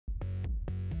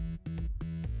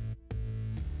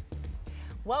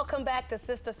Welcome back to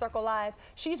Sister Circle Live.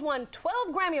 She's won 12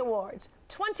 Grammy Awards,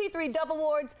 23 Dove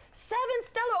Awards, 7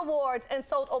 Stellar Awards, and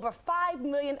sold over 5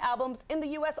 million albums in the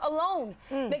U.S. alone,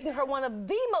 making her one of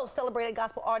the most celebrated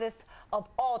gospel artists of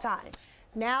all time.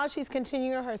 Now she's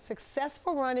continuing her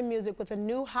successful run in music with a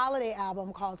new holiday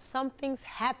album called Something's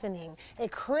Happening, a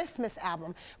Christmas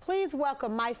album. Please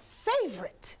welcome my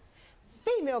favorite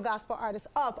female gospel artist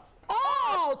of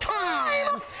all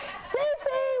times,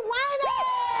 CeCe Winans!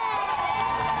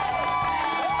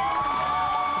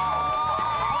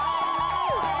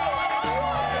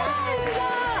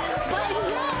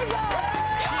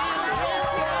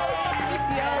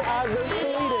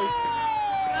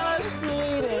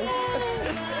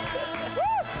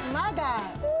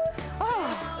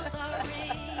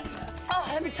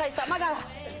 Let me tell you something. I got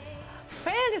a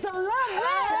fan just a love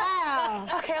that.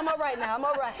 Wow. Okay, I'm all right now. I'm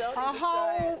all right. A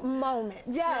whole moment.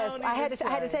 Yes, I had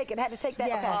to take it. I had to take that.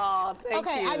 Yes. Okay. Oh,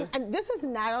 thank you. And this is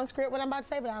not on script what I'm about to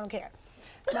say, but I don't care.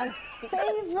 My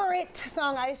favorite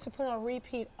song I used to put on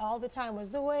repeat all the time was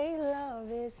The Way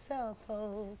Love Is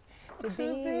Supposed to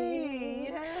Be.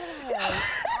 Yes.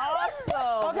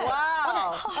 Awesome. Okay.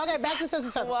 Wow. Okay, back to Sister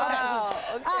Circle. Wow.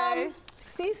 Okay.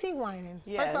 CeCe Winans.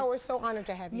 Yes. First of all, we're so honored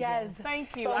to have you. Yes,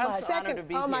 Thank you. So I'm much. so honored to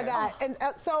be here. Oh my God. And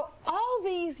so all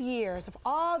these years of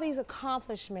all these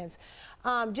accomplishments,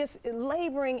 just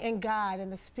laboring in God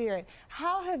and the Spirit,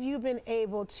 how have you been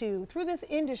able to, through this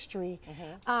industry,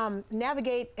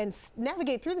 navigate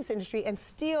through this industry and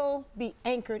still be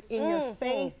anchored in your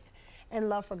faith and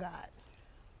love for God?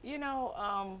 You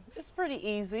know, it's pretty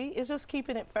easy. It's just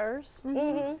keeping it first.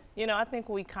 You know, I think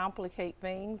we complicate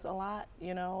things a lot,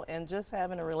 you know, and just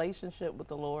having a relationship with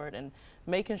the Lord and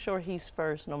making sure He's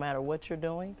first no matter what you're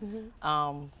doing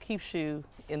keeps you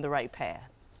in the right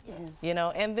path. Yes. You know,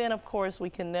 and then, of course, we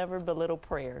can never belittle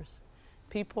prayers.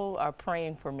 People are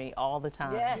praying for me all the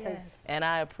time. Yes. And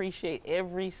I appreciate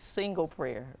every single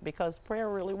prayer because prayer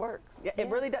really works. Yeah, it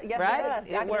really does. Yes, Right? it does.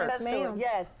 It I can works. attest to it. Ma'am.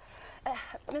 Yes.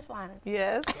 Miss Winans.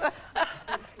 Yes.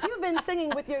 You've been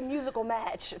singing with your musical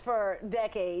match for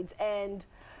decades, and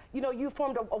you know you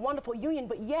formed a wonderful union.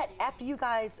 But yet, after you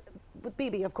guys, with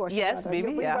BB, of course, Yes, your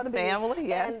BB, your yeah. brother BB, Family,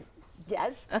 yes. and,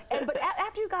 yes. But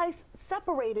after you guys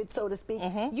separated, so to speak,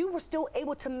 you were still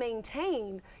able to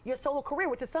maintain your solo career,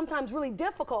 which is sometimes really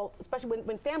difficult, especially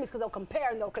when families, because they'll compare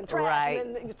and they'll contrast, Right.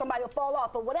 and then somebody will fall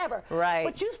off or whatever. Right.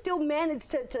 But you still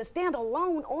managed to stand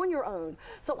alone on your own.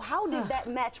 So how did that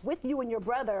match with you and your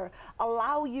brother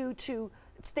allow you to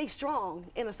stay strong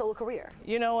in a solo career?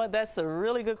 You know what? That's a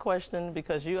really good question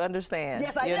because you understand.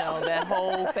 Yes, I you know. know that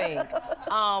whole thing.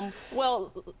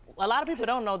 Well, a lot of people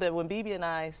don't know that when BB and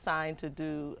I signed to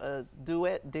do a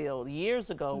duet deal years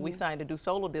ago, we signed to do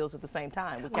solo deals at the same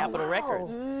time with Capitol wow.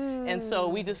 Records, and so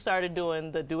we just started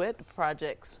doing the duet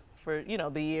projects for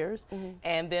the years,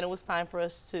 and then it was time for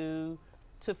us to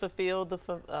fulfill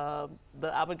the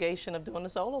obligation of doing the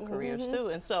solo careers too.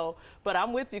 And so, but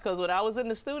I'm with you because when I was in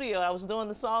the studio, I was doing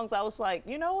the songs, I was like,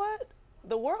 you know what?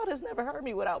 The world has never heard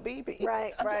me without BB.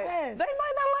 Right, right. Yes. They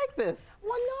might not like this.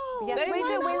 Well, no. Yes, They we might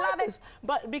do. not We like love it. this.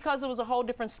 But because it was a whole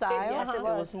different style. yes, it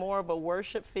was. more of a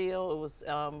worship feel. It was,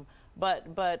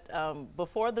 but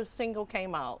before the single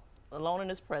came out, Alone in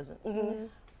His Presence,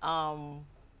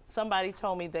 somebody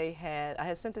told me I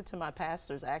had sent it to my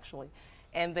pastors actually,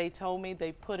 and they told me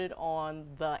they put it on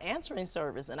the answering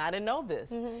service, and I didn't know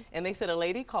this. And they said a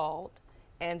lady called,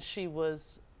 and she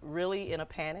was really in a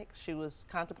panic. She was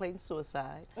contemplating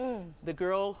suicide. The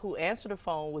girl who answered the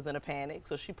phone was in a panic,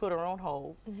 so she put her on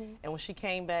hold. And when she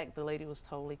came back, the lady was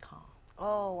totally calm.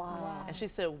 Oh, wow. And she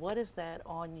said, "What is that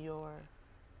on your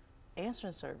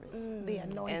answering service?" The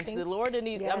anointing. And the Lord didn't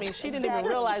even, I mean, she didn't even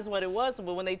realize what it was,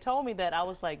 but when they told me that, I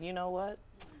was like, you know what?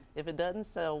 If it doesn't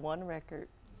sell one record,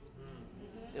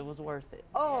 it was worth it.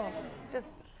 Oh,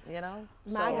 just, you know?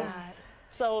 My So- God.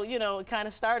 So, you know, it kind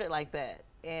of started like that.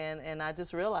 And I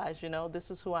just realized, you know,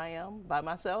 this is who I am by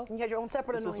myself. you had your own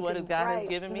separate This is anointing. what God right. has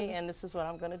given me, and this is what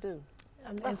I'm going to do.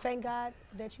 And thank God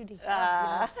that you did.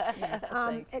 Yes.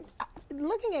 And,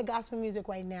 looking at gospel music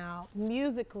right now,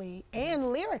 musically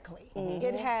and lyrically,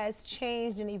 it has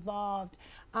changed and evolved.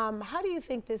 How do you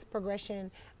think this progression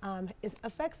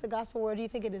affects the gospel world? Do you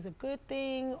think it is a good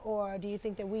thing, or do you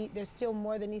think that there's still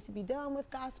more that needs to be done with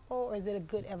gospel, or is it a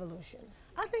good evolution?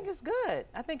 I think it's good.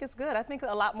 I think it's good. I think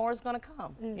a lot more is going to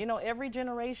come. You know, every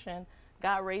generation,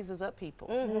 God raises up people.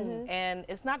 And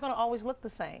it's not going to always look the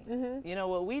same. You know,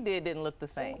 what we didn't look the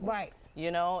same. Right. You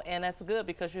know, and that's good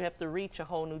because you have to reach a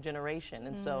whole new generation.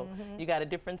 And so you got a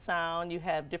different sound. You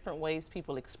have different ways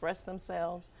people express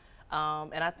themselves.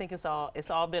 And I think it's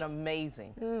all been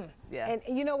amazing. Yeah. And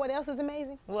you know what else is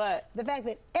amazing? What? The fact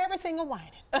that every single whining.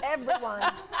 Everyone.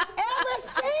 Every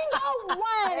single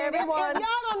whining. Everyone. If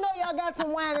y'all don't know y'all got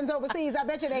some whinings overseas, I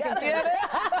bet you they can sing.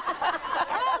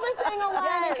 Every single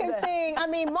whining can sing. I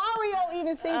mean, Mario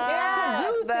even sings and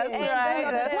produces. That's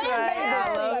right.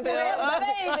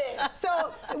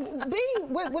 So,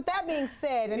 with that being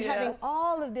said, and having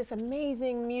all of this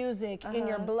amazing music in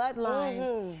your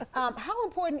bloodline, how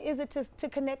important is it to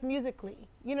connect musically?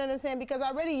 You know what I'm saying? Because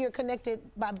already you're connected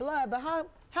by blood, but how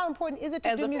important is it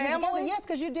to do music together? Yes,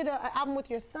 because you did an album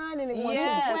with your son and it won 2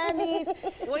 Grammys.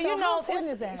 Well, so you know, how important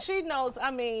is that? She knows.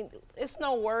 I mean, it's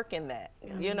no work in that.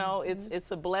 You know, it's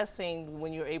a blessing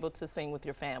when you're able to sing with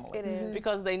your family. It is.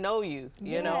 Because they know you.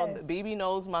 You know, BB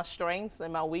knows my strengths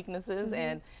and my weaknesses,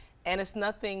 and it's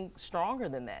nothing stronger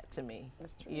than that to me.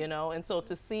 That's true. You know, and so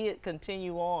to see it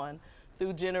continue on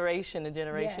through generation to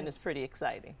generation is pretty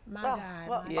exciting. My God.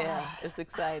 well, my Yeah, it's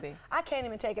exciting. I can't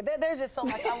even take it. There's just so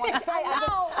much I want to say.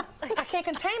 I can't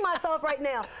contain myself right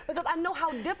now because I know how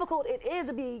difficult it is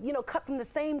to be, you know, cut from the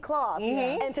same cloth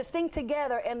and to sing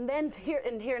together and then to hear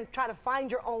and try to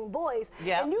find your own voice.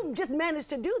 Yeah. And you just managed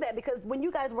to do that because when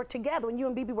you guys were together, when you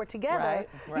and BB were together,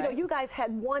 you know, you guys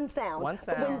had one sound. One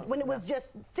But sound. when it was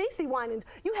just CeCe Winans,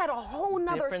 you had a whole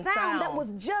nother Different sound that sound.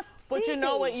 was just CeCe. But you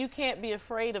know what? You can't be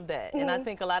afraid of that. And I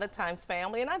think a lot of times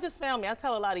family, and not just family, I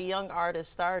tell a lot of young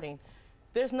artists starting,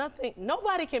 there's nothing,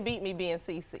 nobody can beat me being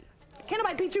CeCe. Can't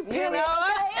nobody beat you, period. You know?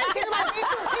 Can't nobody beat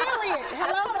you, period.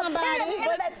 Hello, somebody.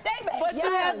 Hit that statement. But you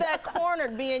have that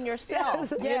cornered being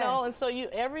yourself, you Yes. know, and so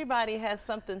everybody has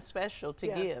something special to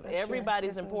give. that's true.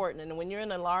 Everybody's important, and when you're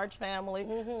in a large family,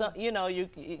 so, you know,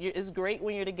 it's great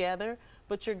when you're together,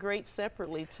 but you're great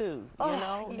separately too, you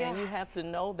know, and you have to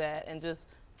know that and just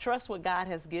trust what God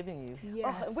has given you.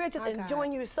 Yes. Oh, we're just my God.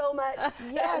 enjoying you so much.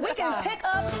 Yes, we can God. pick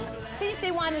up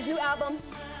CeCe Winans' new album,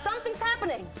 Something's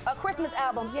Happening, a Christmas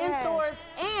album in Yes. stores,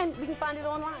 and we can find it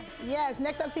online. Yes,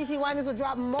 next up, CeCe Winans will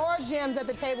drop more gems at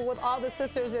the table with all the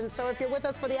sisters. And so if you're with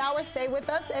us for the hour, stay with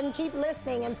us and keep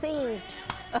listening and seeing.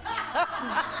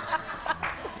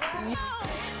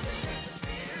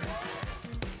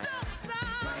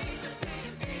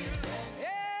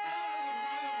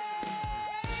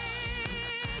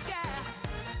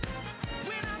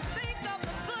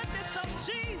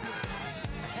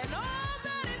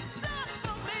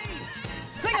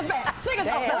 Sing us back. Sing us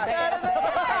back.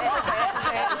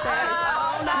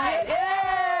 All night.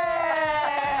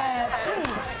 Yes.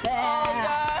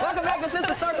 Welcome back to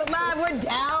Sister Circle Live. We're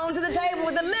down to the table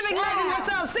with the living legend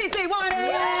herself, CeCe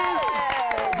Winans.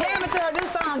 Jamming to her new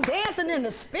song, Dancing in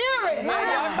the Spirit.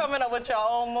 Y'all coming up with your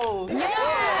own moves.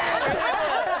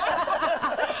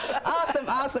 Awesome,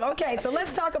 awesome. Okay, so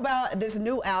let's talk about this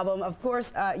new album. Of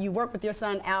course, you worked with your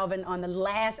son Alvin on the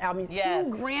last album, 2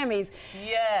 Grammys.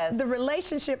 Yes. The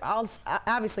relationship,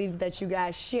 obviously, that you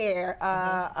guys share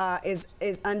is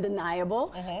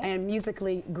undeniable and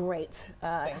musically great.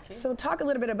 Thank you. So talk a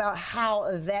little bit about how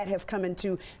that has come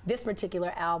into this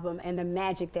particular album and the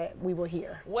magic that we will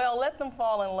hear. Well, Let Them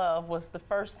Fall in Love was the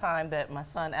first time that my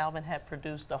son Alvin had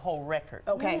produced a whole record.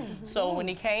 Okay. So when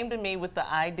he came to me with the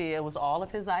idea, it was all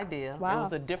of his idea. Wow. It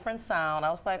was a different sound. I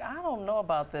was like, I don't know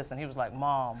about this. And he was like,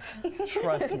 Mom,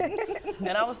 trust me.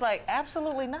 And I was like,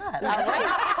 absolutely not.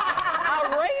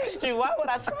 I raised you. Why would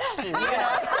I trust you? You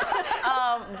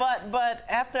know? But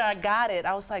after I got it,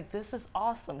 I was like, this is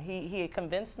awesome. He had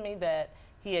convinced me that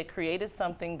he had created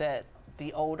something that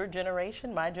the older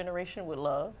generation, my generation, would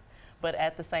love. But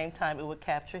at the same time, it would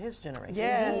capture his generation.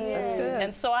 Yes, that's good.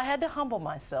 And so I had to humble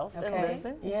myself and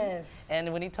listen. Yes.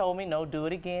 And when he told me, no, do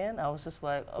it again, I was just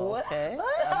like, okay.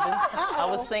 I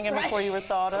was singing before you were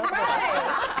thought of.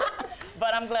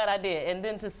 But I'm glad I did. And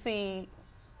then to see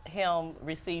him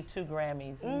receive 2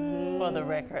 Grammys for the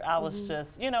record, I was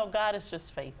just, you know, God is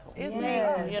just faithful. Isn't he?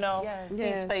 You know, Yes.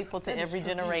 He's faithful to every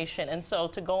generation. And so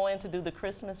to go in to do the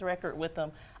Christmas record with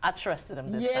him, I trusted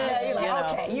him this time. Yeah, you're like, you know?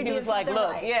 okay, you he did was like, something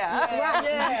look, right. yeah.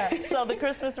 Yeah. So the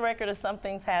Christmas record is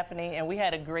Something's Happening, and we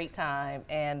had a great time,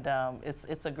 and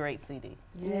it's a great CD.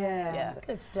 Yes. Yeah.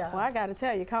 Good stuff. Well, I got to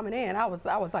tell you, coming in, I was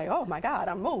like, oh my God,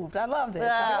 I'm moved. I loved it.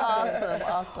 Awesome,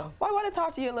 awesome. Well, I want to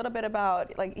talk to you a little bit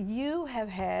about, like, you have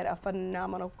had a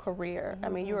phenomenal career. I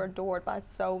mean, you're adored by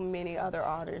so many other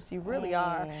artists. You really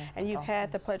are. And you've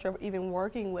had the pleasure of even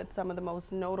working with some of the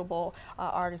most notable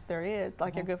artists there is,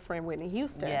 like your good friend Whitney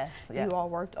Houston. Yes, You all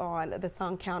worked on the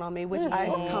song Count on Me, which I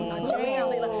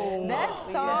completely love. That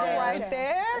song right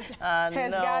there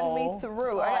has gotten me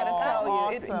through. I got to tell you.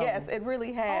 Awesome. Yes, it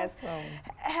really has. Awesome.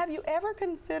 Have you ever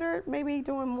considered maybe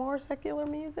doing more secular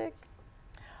music?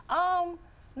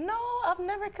 No, I've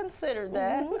never considered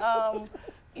that.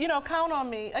 You know, count on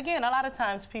me. Again, a lot of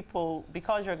times people,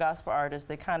 because you're a gospel artist,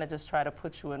 they kind of just try to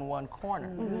put you in one corner.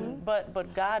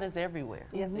 But God is everywhere.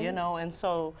 Yes, you know, and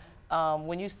so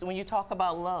when you talk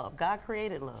about love, God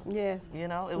created love. Yes. You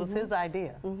know, it was His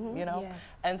idea. You know,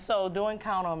 and so doing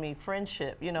count on me,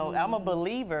 friendship. You know, I'm a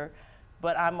believer,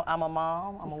 but I'm a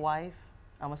mom, I'm a wife,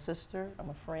 I'm a sister, I'm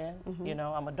a friend. You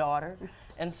know, I'm a daughter.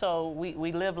 And so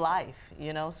we live life,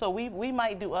 you know. So we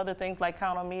might do other things like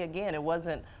Count on Me. Again, it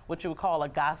wasn't what you would call a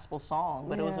gospel song,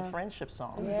 but it was a friendship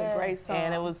song. It was a great song.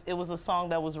 And it was a song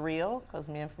that was real, because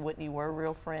me and Whitney were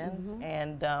real friends.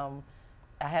 And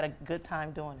I had a good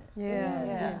time doing it.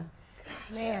 Yeah.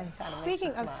 Man,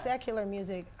 speaking of secular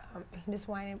music, Ms.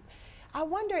 Winans, I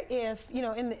wonder if, you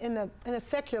know, in the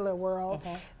secular world,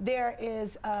 there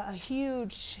is a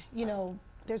huge, you know,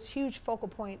 there's huge focal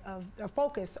point of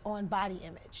focus on body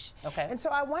image. And so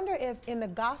I wonder if in the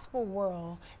gospel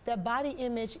world that body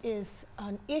image is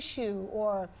an issue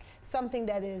or something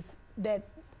that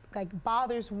like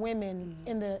bothers women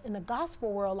in the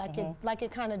gospel world like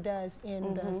it kind of does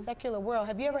in the secular world.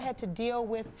 Have you ever had to deal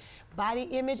with body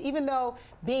image, even though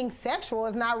being sexual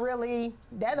is not really,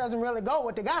 that doesn't really go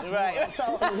with the gospel world.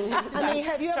 So, I mean,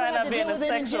 have you ever had to deal with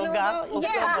it in general?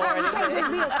 Yeah, you can't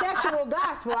just be a sexual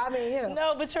gospel. I mean, you know.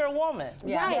 No, but you're a woman.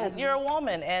 Right. You're a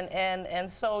woman,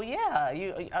 and so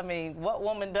I mean, what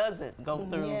woman doesn't go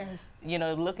through? You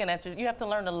know, looking at you have to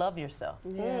learn to love yourself.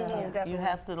 You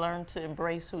have to learn to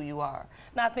embrace who you are.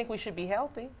 Now, I think we should be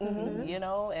healthy, you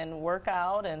know, and work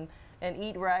out and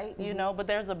eat right, you know, but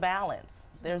there's a balance.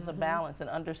 There's a balance and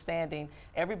understanding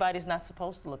everybody's not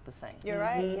supposed to look the same. You're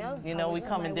right, yeah. You know, we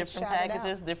come in different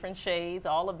packages, different shades,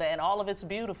 all of that, and all of it's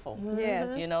beautiful.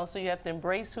 Yes. You know, so you have to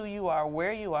embrace who you are,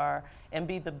 where you are, and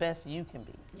be the best you can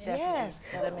be.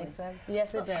 Yes. Does that make sense?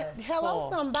 Yes, it does. Hello,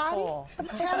 somebody.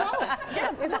 Hello.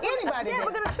 Is there anybody there?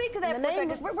 We're going to speak to that for a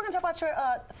second. We're going to talk about your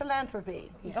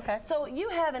philanthropy. Okay. So you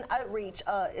have an outreach.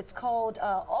 It's called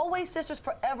Always Sisters,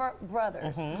 Forever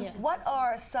Brothers. Yes. What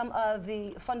are some of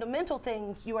the fundamental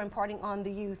things you are imparting on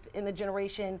the youth in the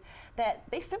generation that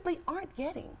they simply aren't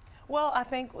getting? Well, I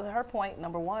think her point,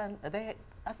 number one,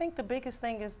 I think the biggest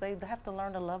thing is they have to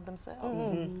learn to love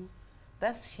themselves.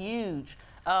 That's huge.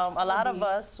 A lot of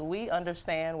us, we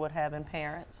understand what having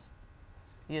parents.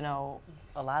 You know,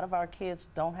 a lot of our kids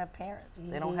don't have parents.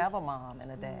 They don't have a mom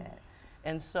and a dad.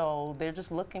 And so they're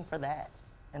just looking for that.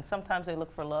 And sometimes they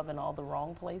look for love in all the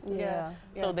wrong places.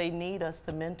 So they need us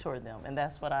to mentor them. And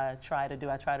that's what I try to do.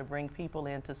 I try to bring people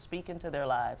in to speak into their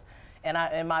lives.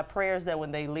 And my prayer is that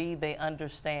when they leave, they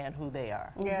understand who they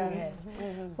are.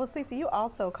 Well, CeCe, you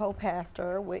also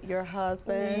co-pastor with your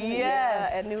husband.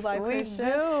 Yes, at New Life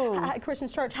Christian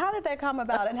Church. How did that come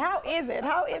about, and how is it?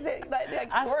 How is it like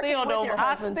I still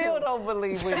don't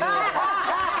believe we did.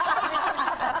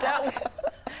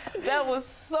 That was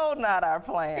so not our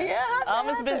plan.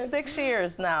 It's been 6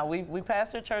 years now. We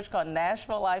pastor a church called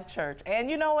Nashville Life Church. And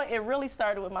you know what? It really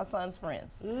started with my son's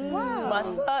friends. Wow.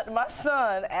 My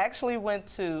son actually went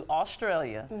to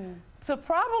Australia to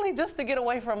probably just to get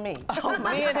away from me.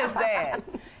 Me and his dad.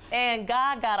 And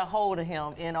God got a hold of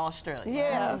him in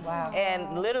Australia.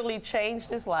 And literally changed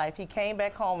his life. He came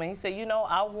back home and he said, you know,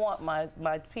 I want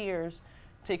my peers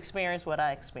to experience what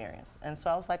I experienced. And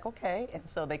so I was like, okay. And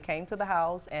so they came to the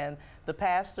house, and the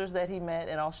pastors that he met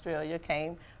in Australia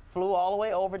flew all the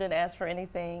way over, didn't ask for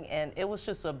anything. And it was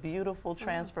just a beautiful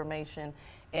transformation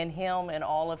in him and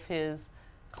all of his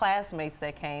classmates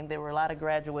that came. There were a lot of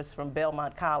graduates from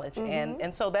Belmont College.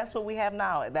 And so that's what we have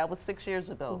now. That was 6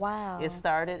 years ago. Wow. It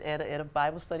started at a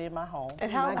Bible study in my home.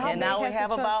 And how now big we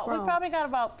have has the church grown? we probably got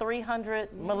about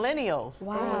 300 millennials.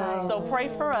 Wow. So pray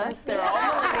for us. They're all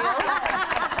millennials.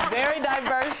 Very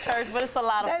diverse church, but it's a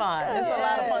lot of fun. It's a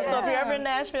lot of fun. So if you're ever in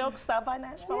Nashville, stop by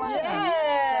Nashville.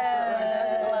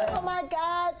 Oh my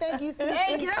God, thank you, CeCe.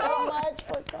 Thank you so much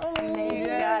for coming. You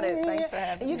got it. Thanks for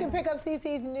having me. You can pick up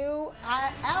CeCe's new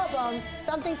album,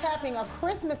 Something's Happening, a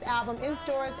Christmas album in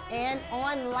stores and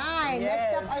online.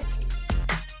 Next up,